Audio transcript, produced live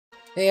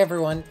Hey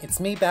everyone, it's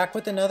me back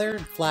with another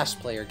Flash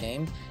player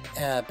game,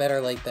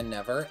 better late than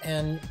never,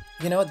 and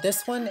you know,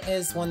 this one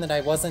is one that I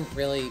wasn't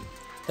really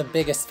the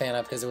biggest fan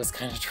of because it was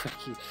kind of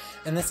tricky,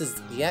 and this is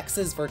the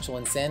X's Virtual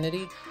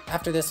Insanity.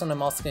 After this one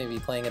I'm also going to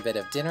be playing a bit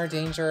of Dinner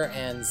Danger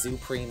and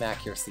Supreme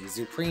Accuracy.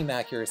 Supreme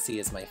Accuracy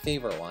is my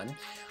favorite one,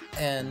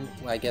 and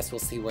I guess we'll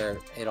see where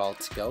it all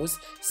goes.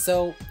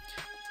 So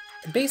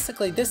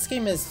basically this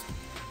game is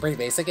pretty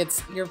basic.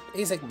 It's your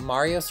basic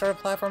Mario sort of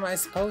platform, I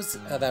suppose,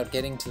 about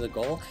getting to the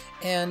goal,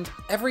 and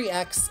every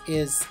X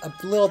is a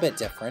little bit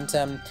different.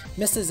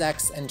 Mrs.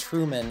 X and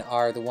Truman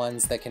are the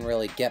ones that can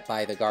really get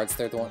by the guards.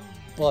 They're the one,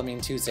 well, I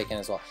mean, Tuesday can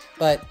as well,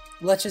 but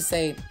let's just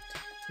say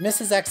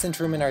Mrs. X and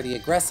Truman are the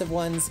aggressive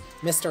ones.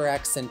 Mr.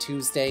 X and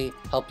Tuesday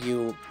help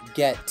you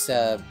get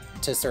to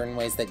certain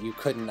ways that you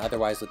couldn't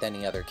otherwise with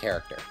any other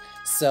character.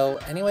 So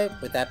anyway,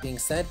 with that being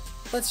said,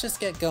 let's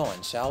just get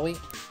going, shall we?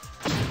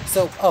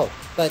 So, oh,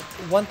 but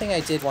one thing I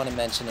did want to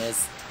mention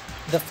is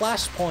the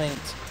Flashpoint,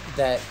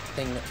 that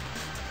thing,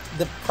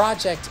 the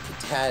project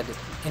had,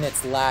 in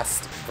its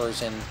last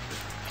version,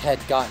 had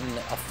gotten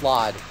a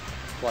flawed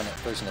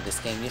version of this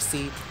game. You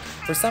see,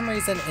 for some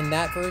reason in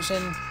that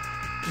version,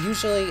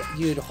 usually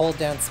you'd hold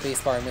down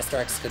spacebar and Mr.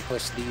 X could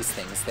push these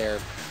things. They're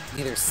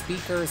either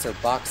speakers or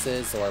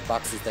boxes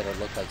that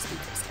look like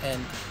speakers.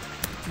 And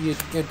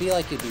it'd be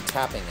like you'd be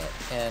tapping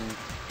it. And,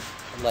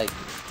 like,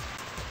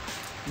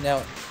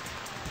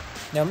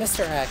 Now,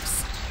 Mr.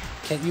 X,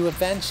 you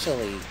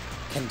eventually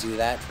can do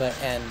that, but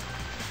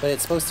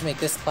it's supposed to make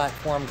this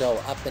platform go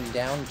up and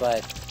down,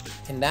 but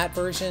in that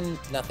version,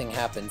 nothing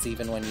happens,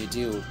 even when you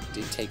do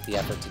take the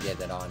effort to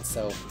get it on,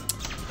 so,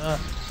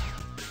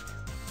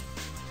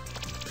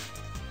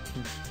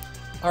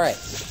 Alright,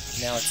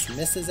 now it's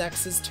Mrs.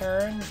 X's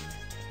turn.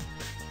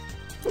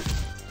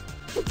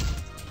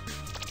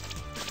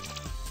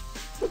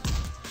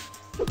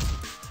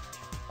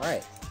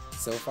 Alright,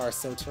 so far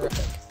so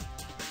terrific.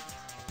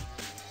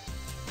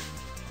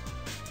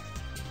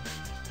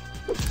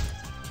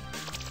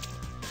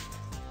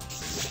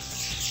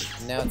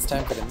 Now it's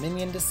time for the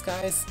minion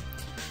disguise.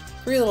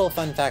 3 little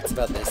fun facts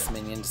about this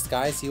minion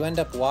disguise. You end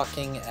up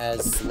walking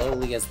as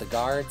slowly as the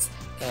guards,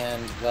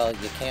 and, well,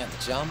 you can't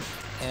jump,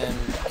 and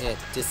it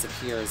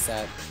disappears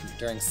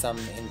during some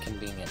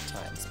inconvenient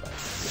times, but,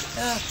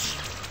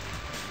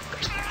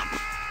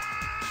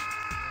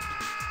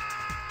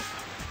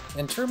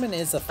 And Truman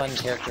is a fun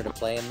character to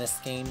play in this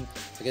game,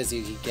 because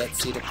he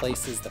gets you to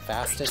places the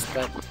fastest,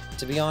 but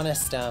to be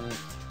honest,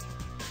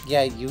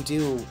 yeah, you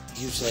do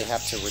usually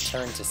have to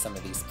return to some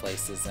of these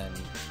places, and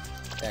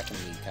that can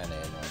be kind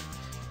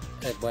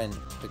of annoying.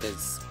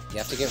 Because you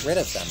have to get rid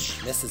of them.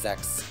 Mrs.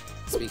 X,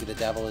 speak of the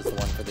devil, is the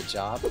one for the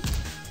job.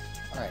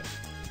 Alright.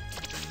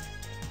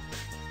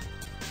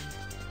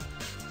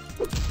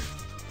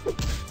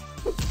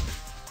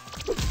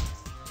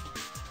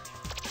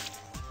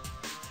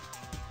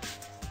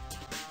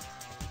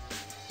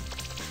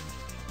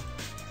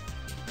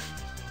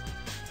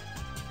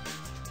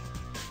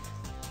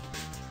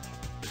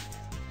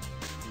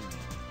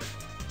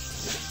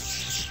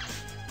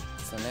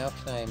 So now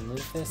can I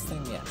move this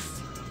thing?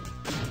 Yes.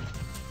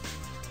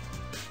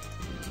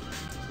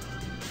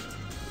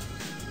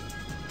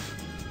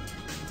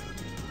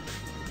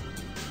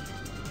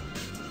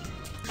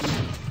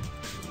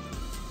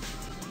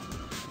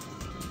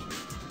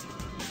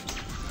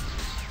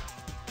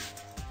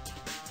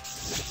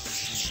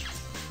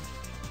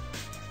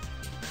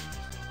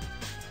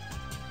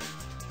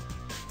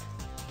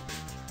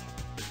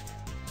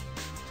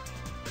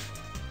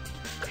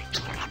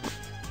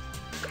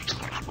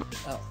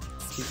 Oh.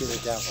 Speak of the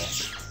devil.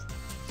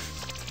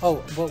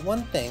 Oh, but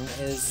one thing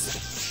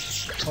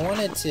is, I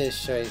wanted to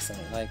show you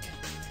something. Like,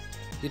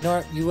 you'd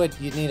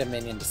need a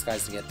minion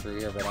disguise to get through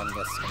here, but I'm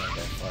just gonna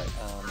go for it.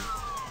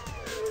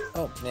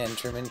 Oh, man,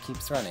 Truman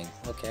keeps running.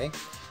 Okay.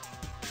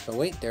 But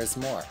wait, there's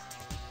more.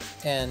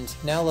 And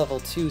now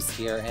level 2's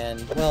here,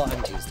 and, well,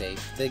 I'm Tuesday.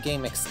 The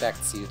game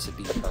expects you to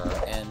beat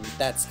her, and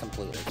that's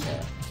completely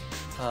fair.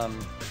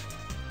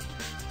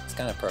 It's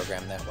kind of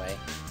programmed that way.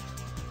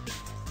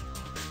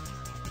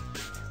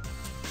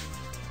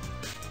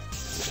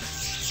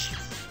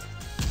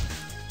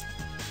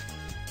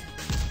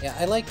 Yeah,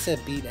 I like to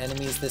beat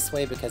enemies this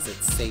way because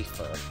it's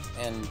safer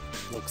and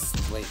looks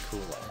way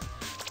cooler.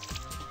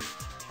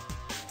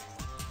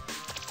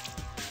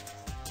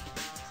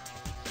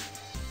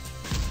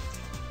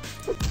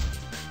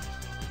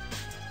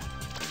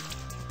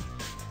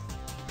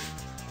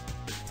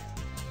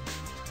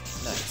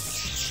 Nice.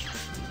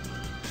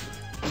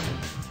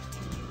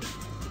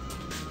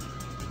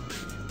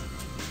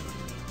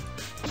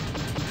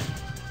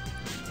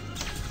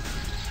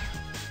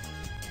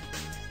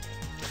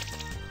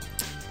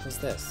 What's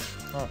this?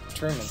 Oh,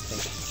 Truman thing.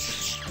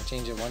 I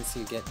change it once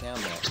you get down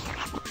there.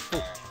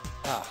 Ooh.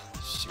 Ah,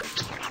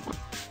 shoot.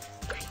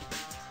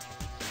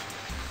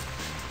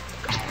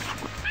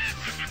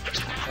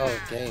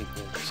 Okay,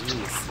 but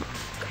jeez.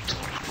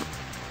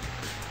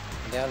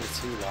 I'm down to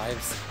 2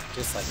 lives,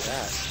 just like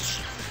that.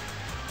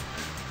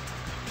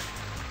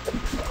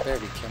 Better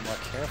be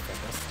more careful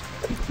this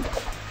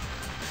time.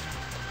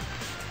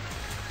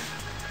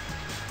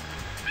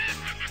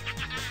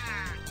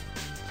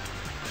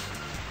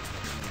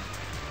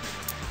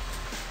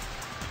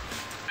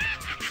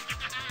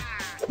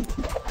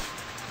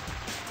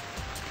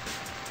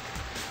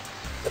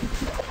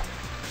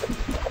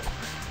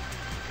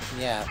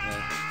 Yeah,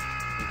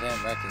 we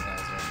can't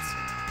recognize ones.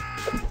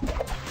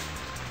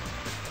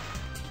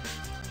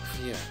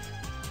 Phew.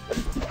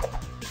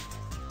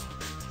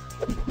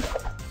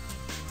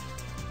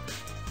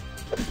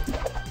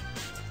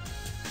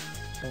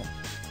 Cool.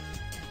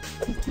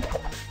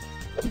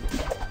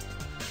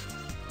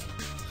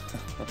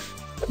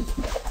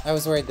 I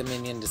was worried the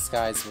minion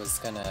disguise was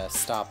gonna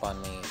stop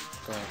on me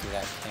going through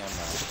that camera.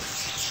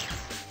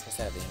 Just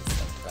had the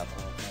instinct about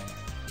the whole thing.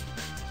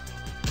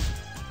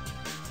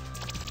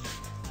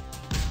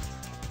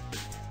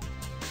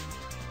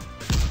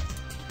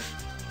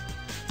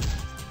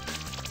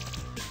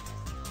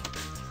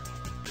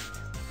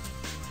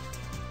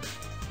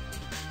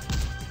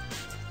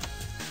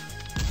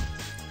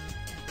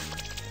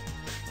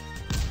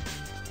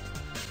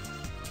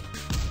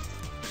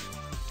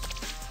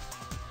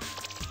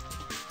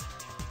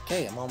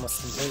 Okay, I'm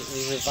almost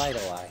completely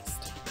revitalized.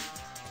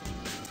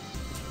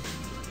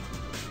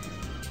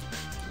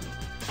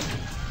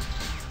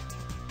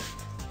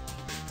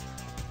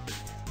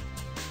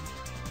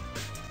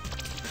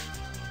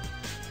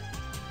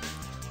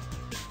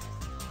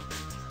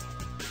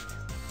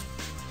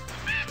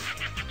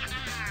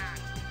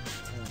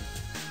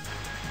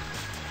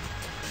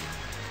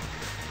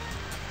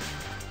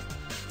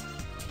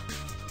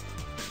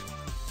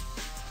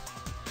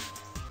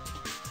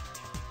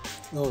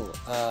 Oh,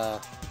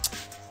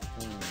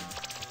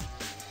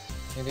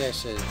 maybe I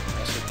should do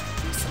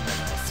someone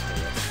else for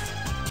this.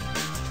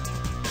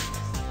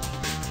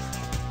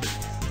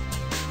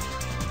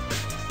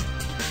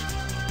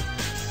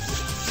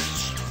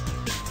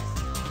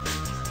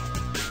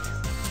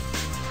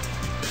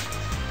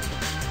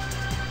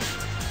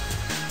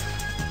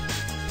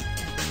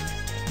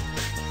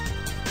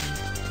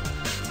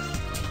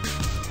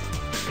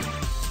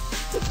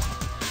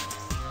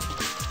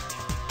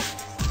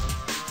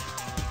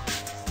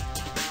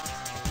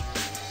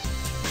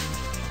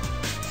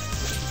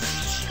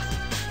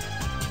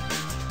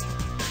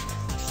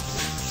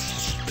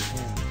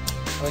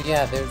 Oh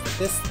yeah, there's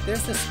this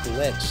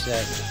glitch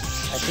that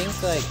I think,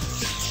 like,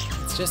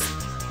 it's just,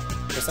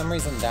 for some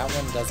reason that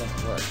one doesn't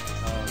work.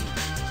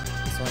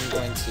 So I'm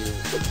going to,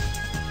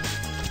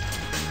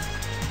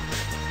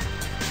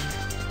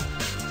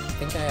 I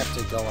think I have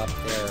to go up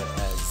there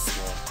as,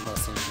 well, the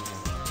most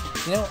inconvenient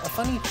one. You know, a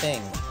funny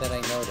thing that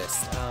I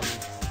noticed,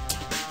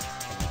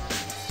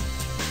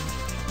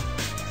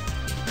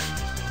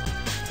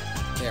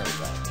 there we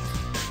go,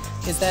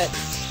 is that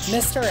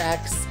Mr.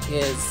 X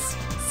is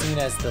seen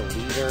as the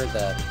leader,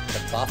 the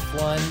buff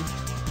one,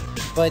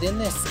 but in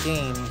this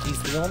game,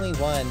 he's the only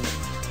one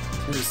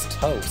who's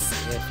toast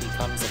if he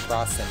comes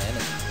across an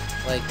enemy.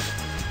 Like,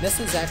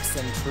 Mrs. X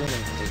and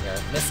Truman can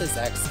Mrs.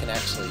 X can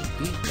actually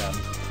beat them,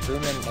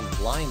 Truman can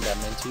blind them,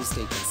 and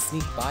Tuesday can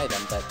sneak by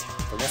them, but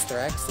for Mr.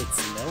 X, it's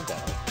no-go.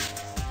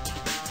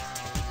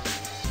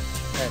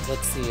 Alright,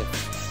 let's see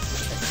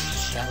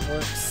if that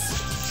works.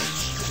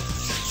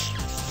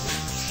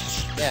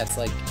 Yeah, it's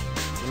like,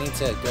 we need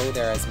to go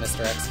there as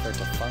Mr. X for it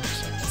to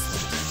function.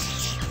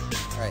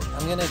 Alright,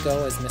 I'm gonna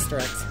go as Mr.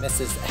 X,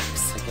 Mrs.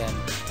 X again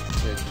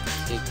to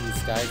take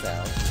these guys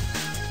out.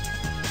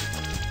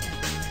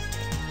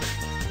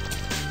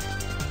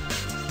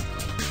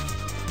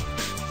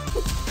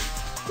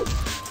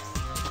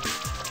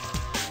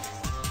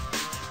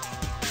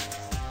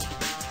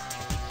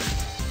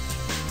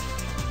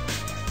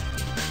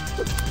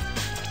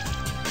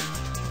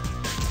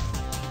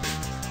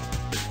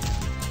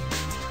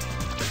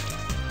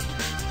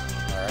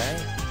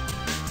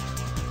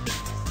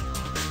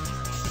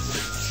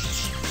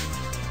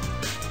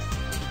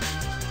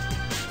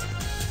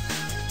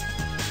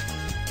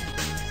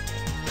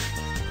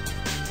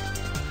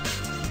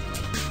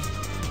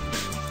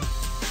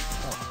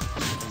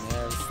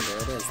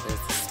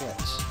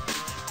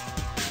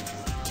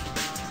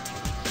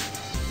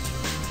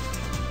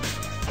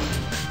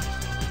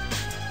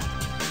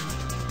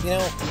 You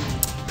know,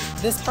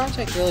 this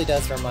project really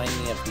does remind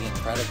me of The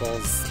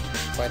Incredibles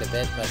quite a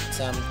bit, but,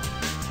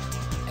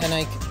 and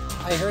I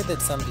heard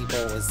that some people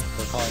were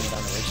calling it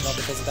unoriginal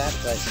because of that,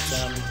 but,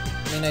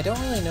 I mean, I don't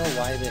really know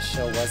why this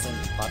show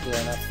wasn't popular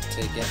enough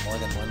to get more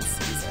than one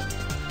season.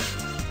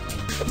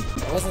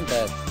 I wasn't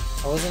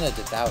a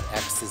devout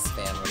X's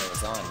fan when it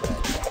was on, but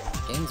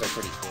games are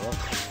pretty cool.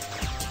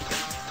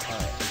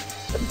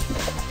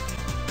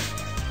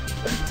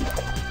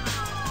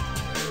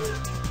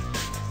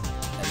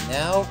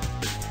 Now,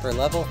 for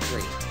level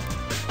 3.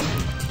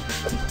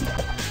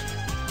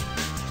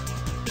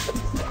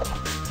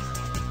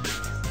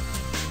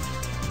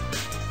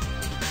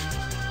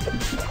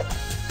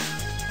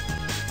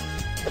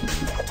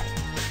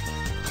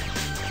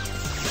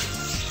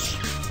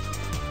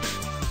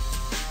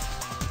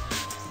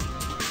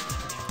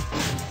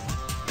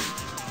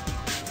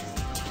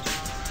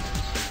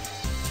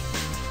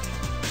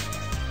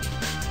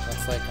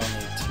 Looks like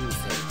only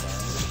Tuesday then.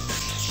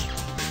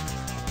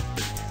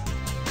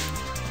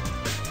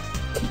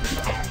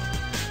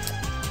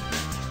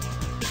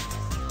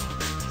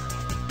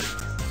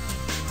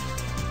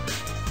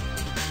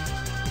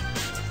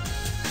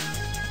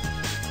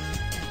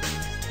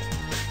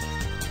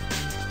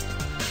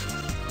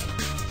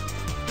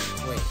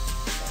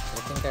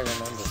 think I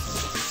remember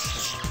something.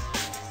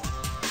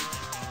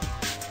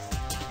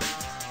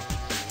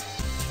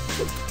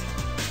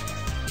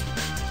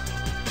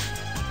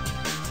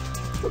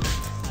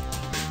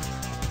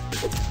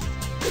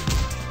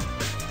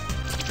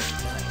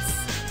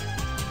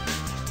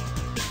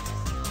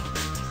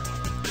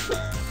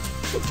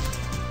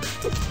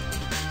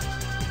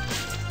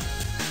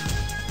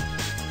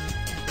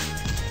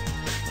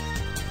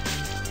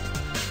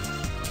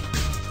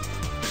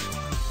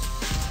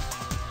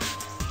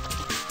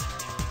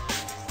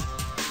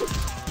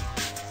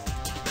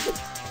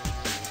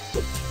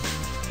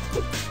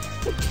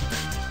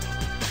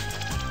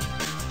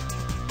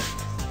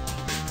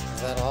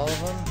 Is that all of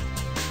them?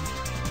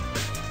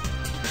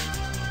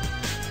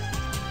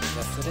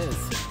 Yes, it is.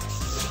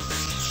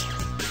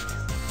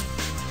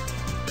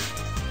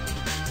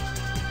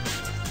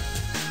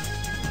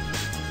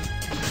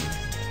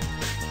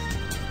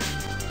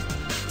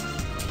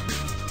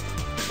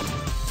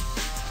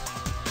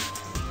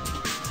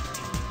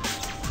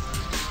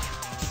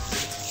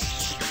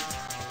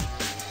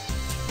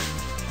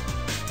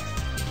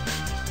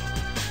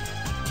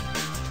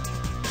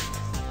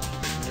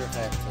 I wonder if I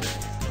have to go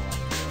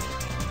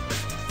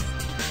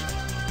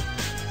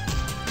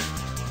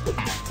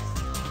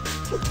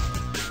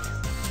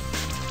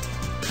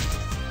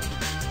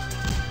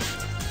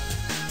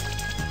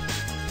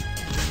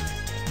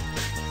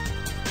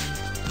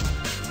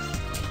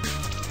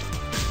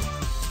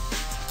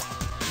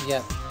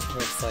Yep,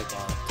 looks like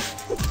I'll have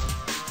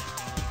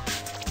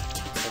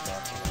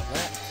to go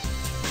back.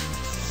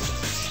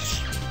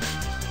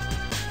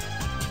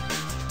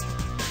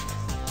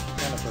 I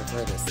kind of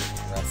prefer this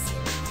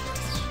aggressive.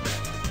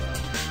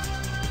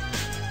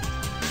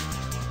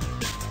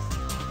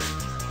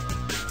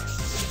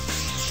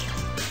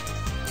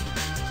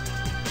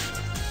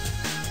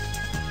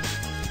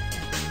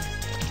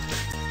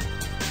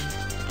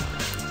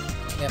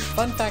 Yeah,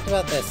 fun fact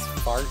about this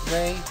fart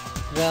ray,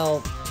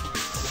 well,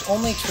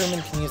 only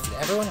Truman can use it.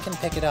 Everyone can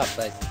pick it up,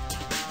 but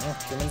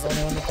Truman's the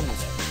only one that can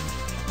use it.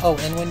 Oh,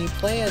 and when you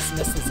play as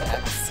Mrs.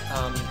 X,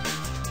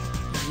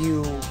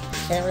 you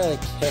can't really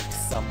kick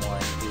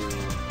someone who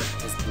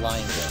is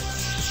blinded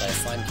by a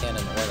slime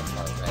cannon or the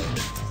fart ray.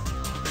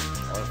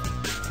 Or,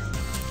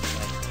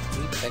 like,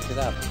 he picked it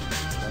up.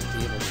 Won't be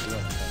able to do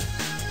anything.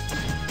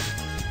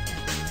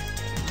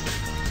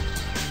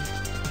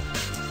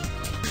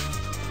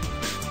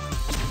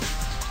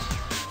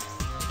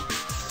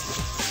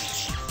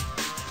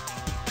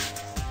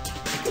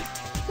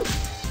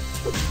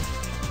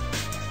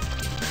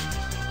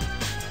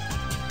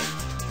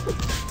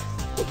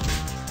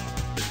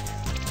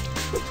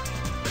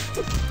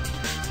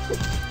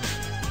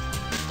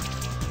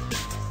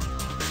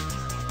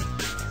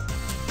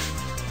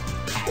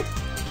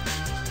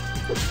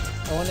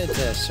 I wanted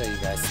to show you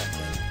guys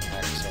something,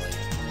 actually.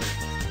 Let me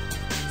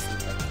see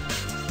if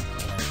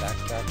can I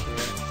backtrack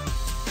here?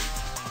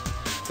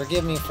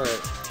 Forgive me for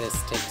this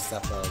takes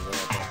up a little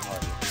bit more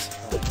of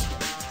your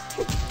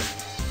time.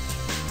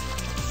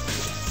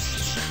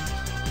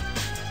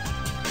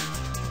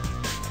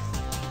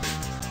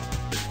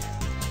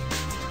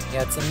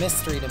 Yeah, it's a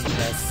mystery to me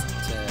as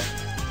to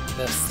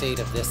the state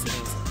of this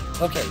game.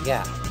 Okay,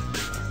 yeah.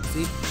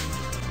 See?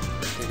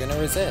 You're gonna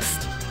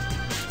resist.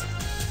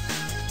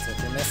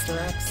 Mr.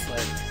 X,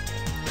 like,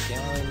 you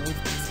can't really move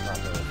these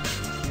properly.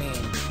 I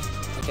mean,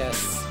 I guess,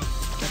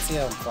 let's see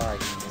how far I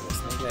can move this.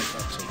 Maybe I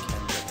actually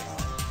can get it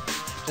on.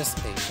 Just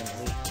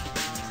patiently.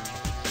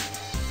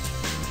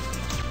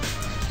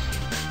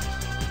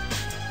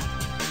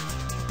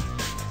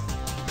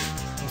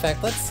 In fact,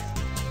 let's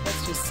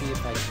just see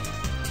if I can.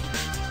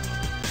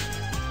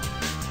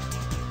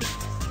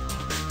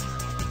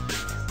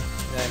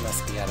 I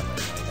must be out of my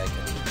mind. I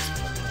can lose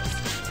from this.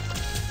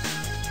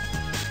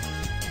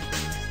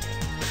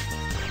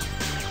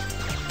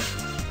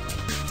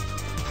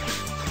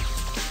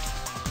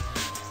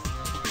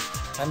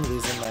 I'm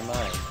losing my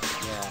mind.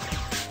 Yeah.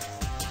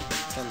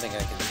 Don't think I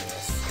can do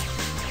this.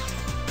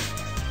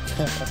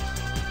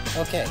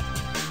 Okay.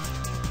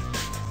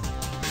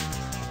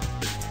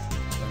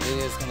 The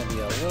video is going to be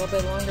a little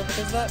bit longer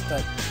because of that,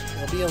 but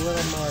it'll be a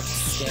little more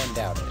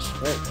standoutish.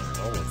 Whoa,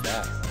 what was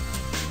that?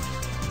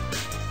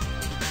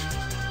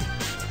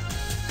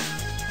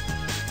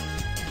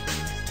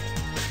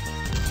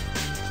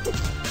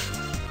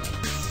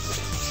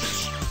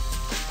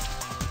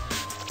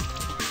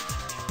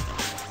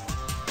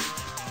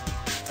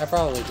 I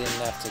probably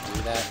didn't have to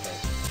do that, but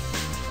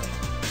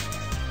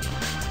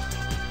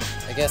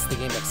I guess the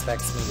game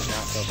expects me to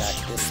not go back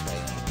this way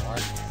anymore.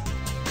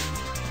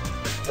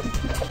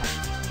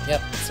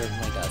 Yep, it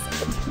certainly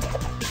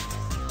doesn't.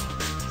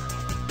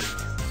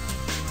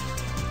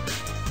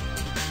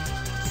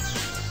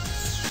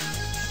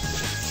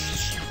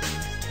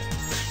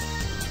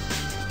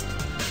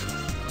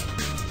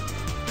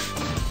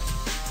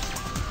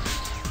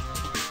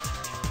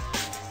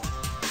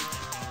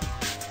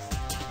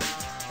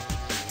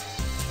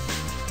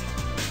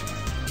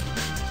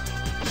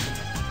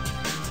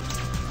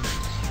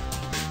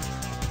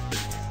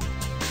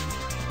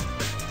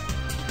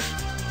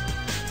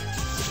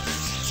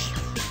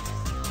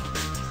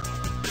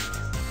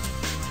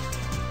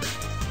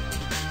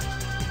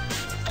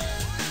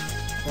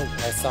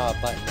 saw a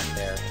button up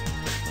there.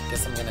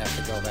 Guess I'm gonna have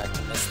to go back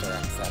to Mr.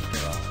 X after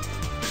all.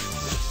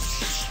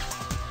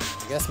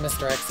 I guess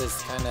Mr. X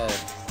is kind of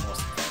the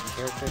most fun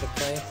character to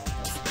play,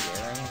 most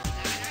daring.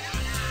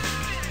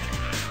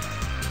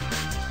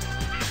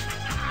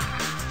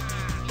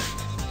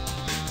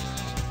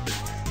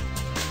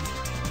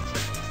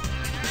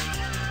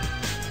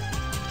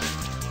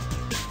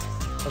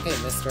 Okay,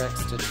 Mr.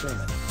 X to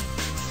Truman.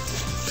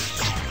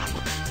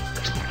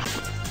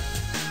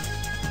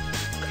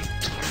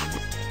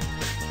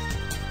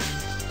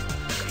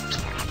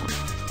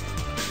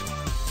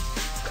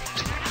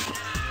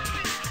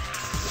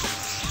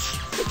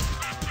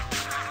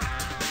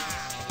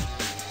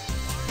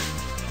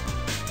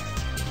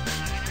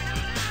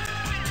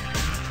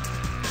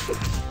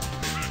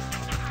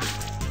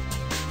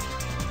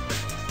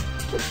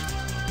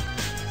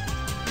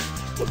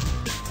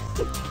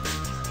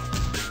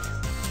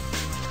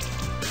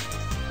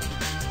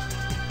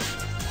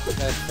 I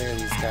gotta clear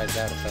these guys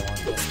out if I want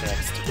Mr.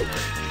 X to get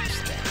reach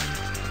down.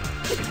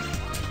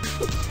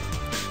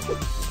 We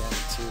got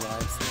 2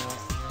 lives now.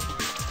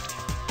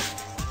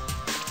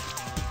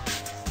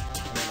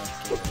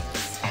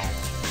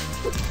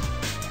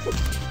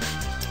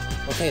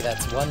 Okay,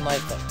 that's 1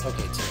 life left.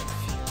 Okay, 2.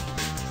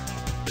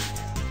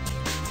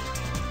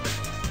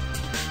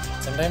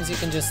 Sometimes you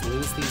can just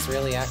lose these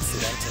really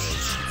accidentally,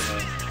 so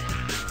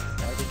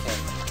gotta be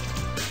careful.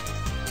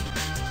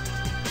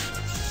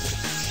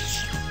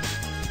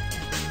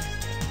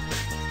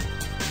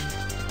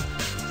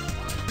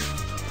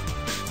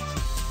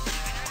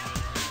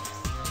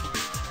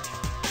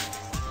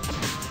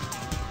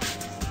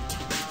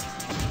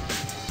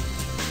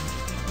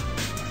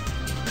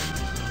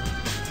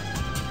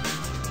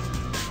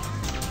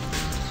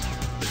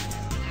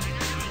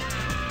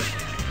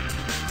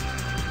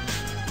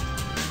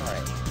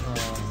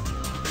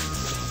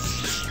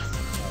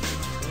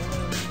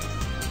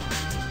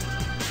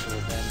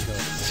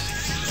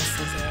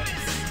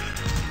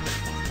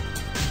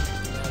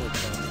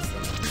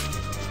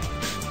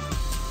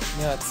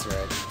 Yeah, that's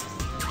right.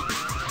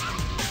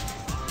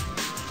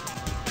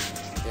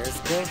 There's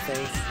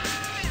Glowface.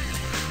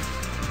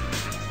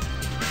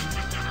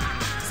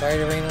 Sorry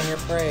to rain on your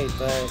parade,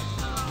 but...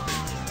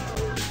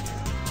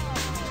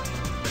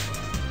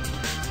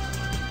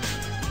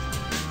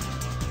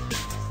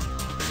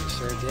 you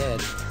sure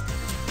did.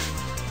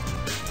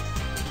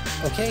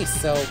 Okay,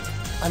 so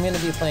I'm going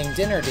to be playing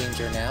Dinner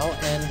Danger now,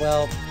 and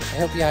well, I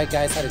hope you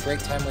guys had a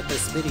great time with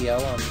this video.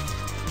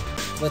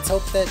 Let's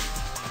hope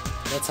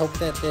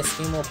that this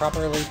game will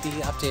properly be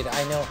updated.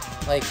 I know,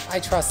 like, I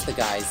trust the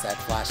guys at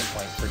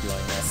Flashpoint for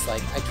doing this.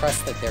 Like, I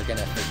trust that they're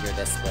gonna figure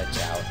this glitch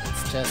out.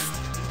 It's just,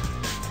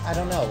 I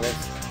don't know,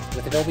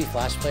 with Adobe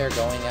Flash Player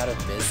going out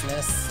of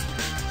business,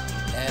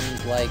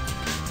 and, like,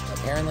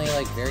 apparently,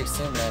 like, very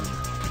soon then,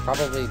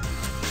 probably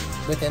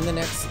within the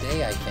next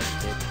day, I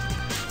think,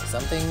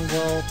 something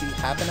will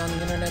happen on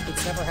the internet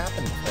that's never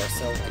happened before,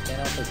 so I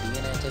can't help but be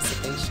in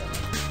anticipation.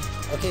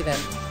 Okay then,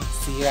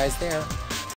 see you guys there.